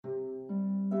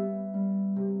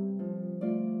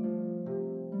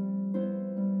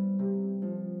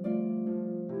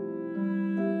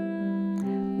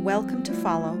Welcome to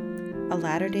Follow, a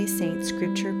Latter-day Saint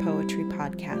scripture poetry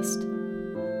podcast.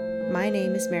 My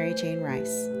name is Mary Jane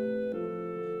Rice.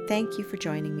 Thank you for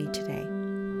joining me today.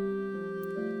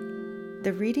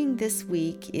 The reading this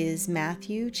week is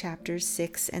Matthew chapters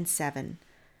 6 and 7.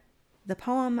 The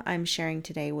poem I'm sharing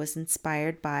today was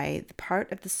inspired by the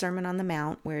part of the Sermon on the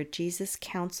Mount where Jesus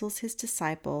counsels his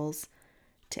disciples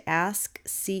to ask,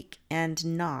 seek, and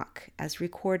knock, as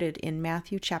recorded in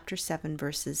Matthew chapter 7,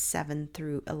 verses 7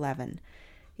 through 11.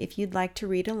 If you'd like to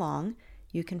read along,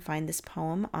 you can find this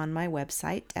poem on my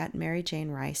website at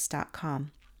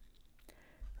maryjanerice.com.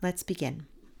 Let's begin.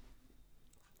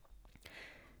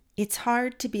 It's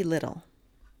hard to be little.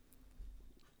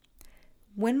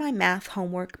 When my math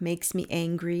homework makes me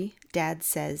angry, Dad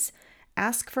says,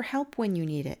 ask for help when you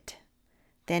need it.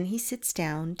 Then he sits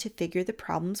down to figure the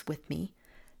problems with me,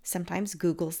 sometimes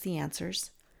Googles the answers.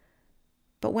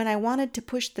 But when I wanted to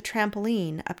push the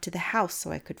trampoline up to the house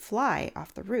so I could fly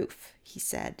off the roof, he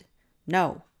said,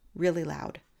 no, really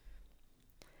loud.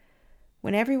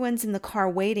 When everyone's in the car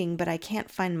waiting but I can't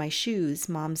find my shoes,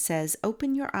 Mom says,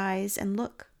 open your eyes and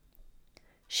look.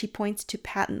 She points to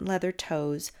patent leather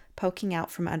toes poking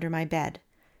out from under my bed.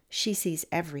 She sees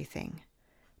everything.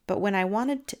 But when I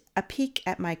wanted a peek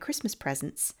at my Christmas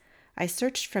presents, I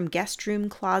searched from guest room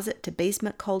closet to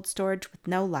basement cold storage with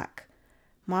no luck.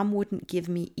 Mom wouldn't give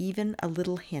me even a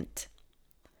little hint.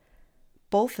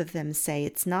 Both of them say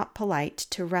it's not polite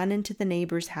to run into the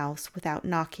neighbor's house without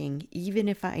knocking, even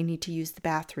if I need to use the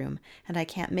bathroom and I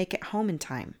can't make it home in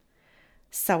time.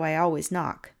 So I always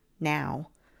knock, now.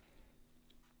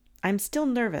 I'm still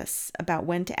nervous about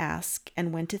when to ask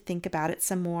and when to think about it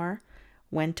some more,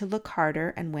 when to look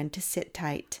harder and when to sit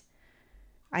tight.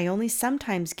 I only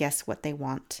sometimes guess what they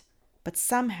want, but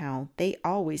somehow they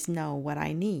always know what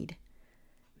I need.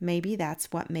 Maybe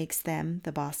that's what makes them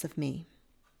the boss of me.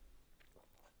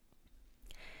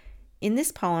 In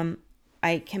this poem,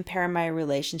 I compare my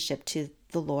relationship to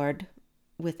the Lord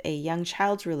with a young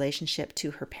child's relationship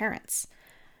to her parents.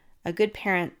 A good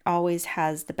parent always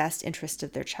has the best interest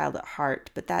of their child at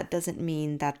heart, but that doesn't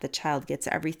mean that the child gets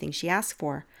everything she asks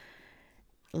for.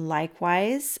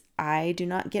 Likewise, I do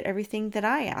not get everything that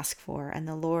I ask for, and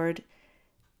the Lord,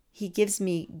 He gives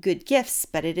me good gifts,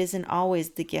 but it isn't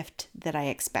always the gift that I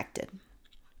expected.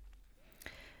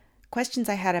 Questions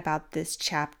I had about this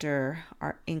chapter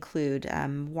include,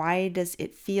 why does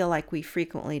it feel like we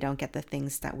frequently don't get the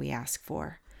things that we ask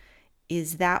for?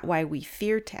 Is that why we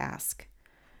fear to ask?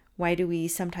 Why do we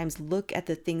sometimes look at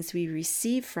the things we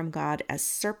receive from God as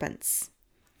serpents?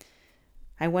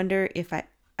 I wonder if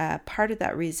part of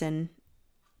the reason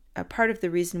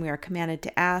we are commanded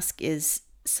to ask is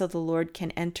so the Lord can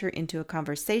enter into a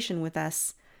conversation with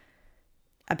us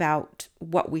about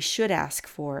what we should ask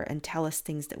for and tell us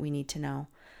things that we need to know.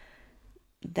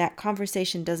 That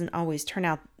conversation doesn't always turn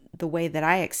out the way that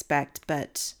I expect,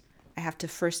 but I have to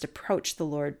first approach the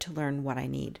Lord to learn what I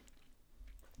need.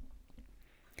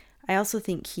 I also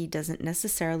think He doesn't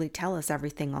necessarily tell us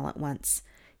everything all at once.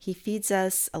 He feeds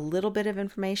us a little bit of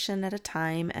information at a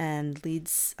time and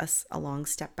leads us along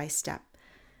step by step.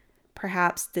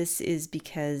 Perhaps this is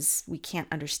because we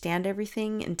can't understand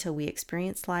everything until we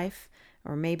experience life,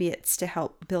 or maybe it's to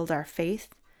help build our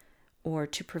faith or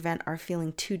to prevent our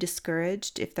feeling too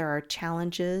discouraged if there are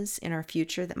challenges in our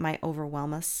future that might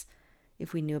overwhelm us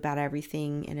if we knew about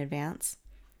everything in advance.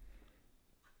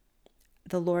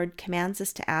 The Lord commands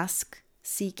us to ask,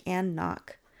 seek, and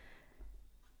knock.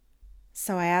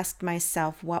 So I asked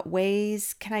myself, what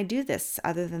ways can I do this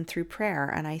other than through prayer?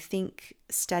 And I think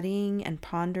studying and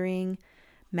pondering,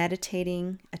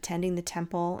 meditating, attending the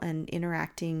temple, and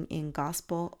interacting in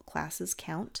gospel classes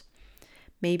count.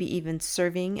 Maybe even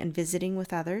serving and visiting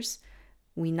with others.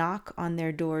 We knock on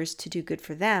their doors to do good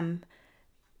for them,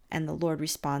 and the Lord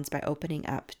responds by opening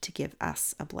up to give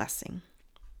us a blessing.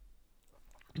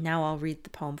 Now I'll read the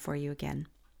poem for you again.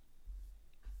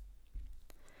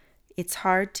 It's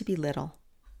hard to be little.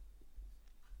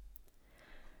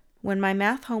 When my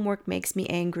math homework makes me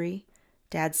angry,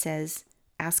 Dad says,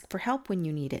 ask for help when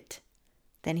you need it.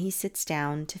 Then he sits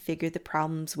down to figure the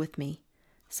problems with me,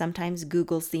 sometimes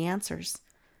Googles the answers.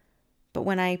 But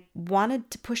when I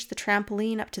wanted to push the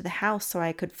trampoline up to the house so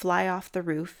I could fly off the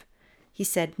roof, he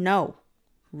said no,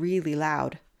 really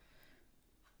loud.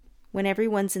 When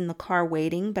everyone's in the car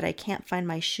waiting but I can't find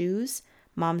my shoes,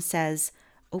 Mom says,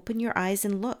 open your eyes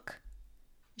and look.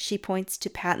 She points to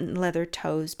patent leather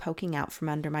toes poking out from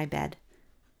under my bed.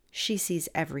 She sees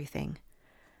everything.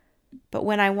 But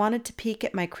when I wanted to peek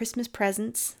at my Christmas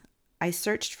presents, I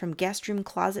searched from guest room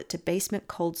closet to basement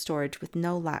cold storage with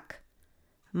no luck.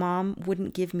 Mom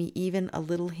wouldn't give me even a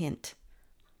little hint.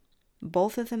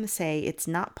 Both of them say it's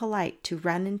not polite to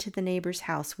run into the neighbor's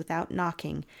house without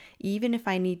knocking, even if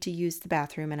I need to use the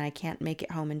bathroom and I can't make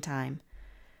it home in time.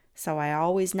 So I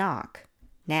always knock.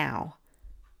 Now.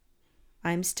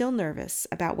 I'm still nervous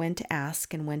about when to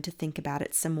ask and when to think about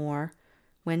it some more,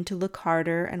 when to look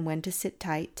harder and when to sit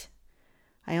tight.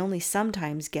 I only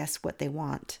sometimes guess what they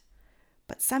want,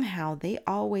 but somehow they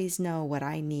always know what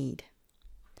I need.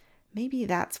 Maybe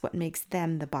that's what makes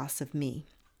them the boss of me.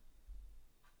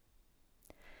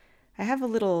 I have a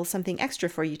little something extra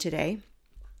for you today.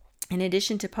 In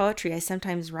addition to poetry, I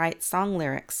sometimes write song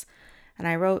lyrics, and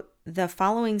I wrote the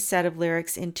following set of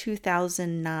lyrics in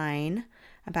 2009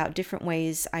 about different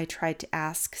ways I tried to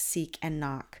ask, seek, and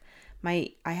knock.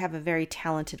 I have a very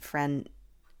talented friend,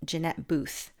 Jeanette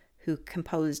Booth, who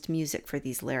composed music for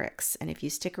these lyrics. And if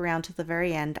you stick around till the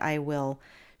very end, I will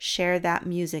share that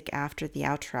music after the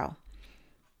outro.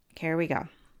 Here we go.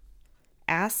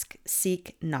 Ask,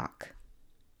 seek, knock.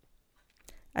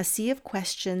 A sea of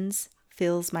questions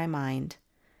fills my mind.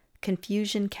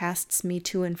 Confusion casts me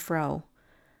to and fro.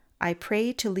 I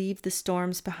pray to leave the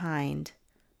storms behind.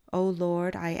 O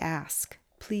Lord, I ask,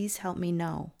 please help me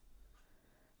know.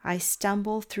 I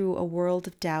stumble through a world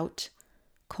of doubt.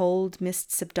 Cold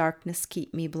mists of darkness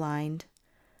keep me blind.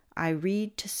 I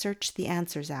read to search the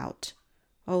answers out.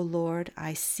 O Lord,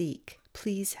 I seek,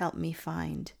 please help me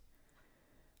find.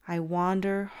 I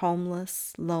wander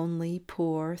homeless, lonely,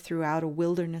 poor, throughout a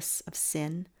wilderness of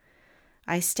sin.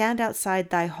 I stand outside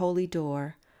thy holy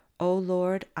door. O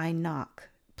Lord, I knock,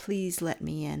 please let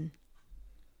me in.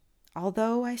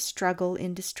 Although I struggle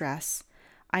in distress,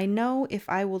 I know if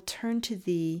I will turn to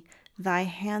thee, thy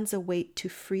hands await to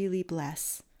freely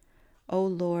bless. O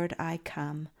Lord, I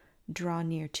come, draw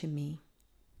near to me.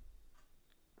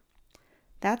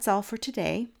 That's all for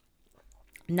today.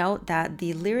 Note that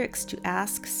the lyrics to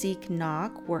Ask, Seek,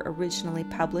 Knock were originally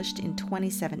published in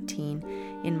 2017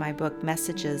 in my book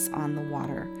Messages on the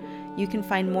Water. You can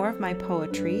find more of my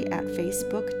poetry at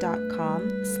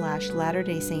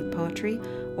facebook.com/Latter-day Saint Poetry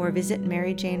or visit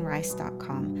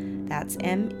maryjanerice.com. That's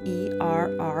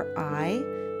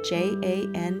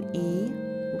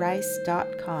MERRIJANE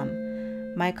rice.com.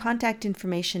 My contact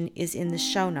information is in the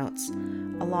show notes,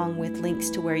 along with links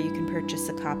to where you can purchase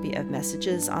a copy of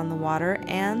Messages on the Water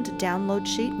and download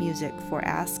sheet music for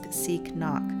Ask, Seek,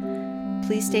 Knock.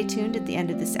 Please stay tuned at the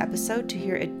end of this episode to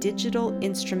hear a digital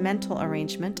instrumental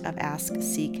arrangement of Ask,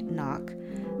 Seek, Knock.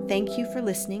 Thank you for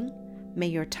listening. May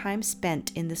your time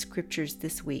spent in the scriptures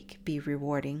this week be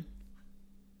rewarding.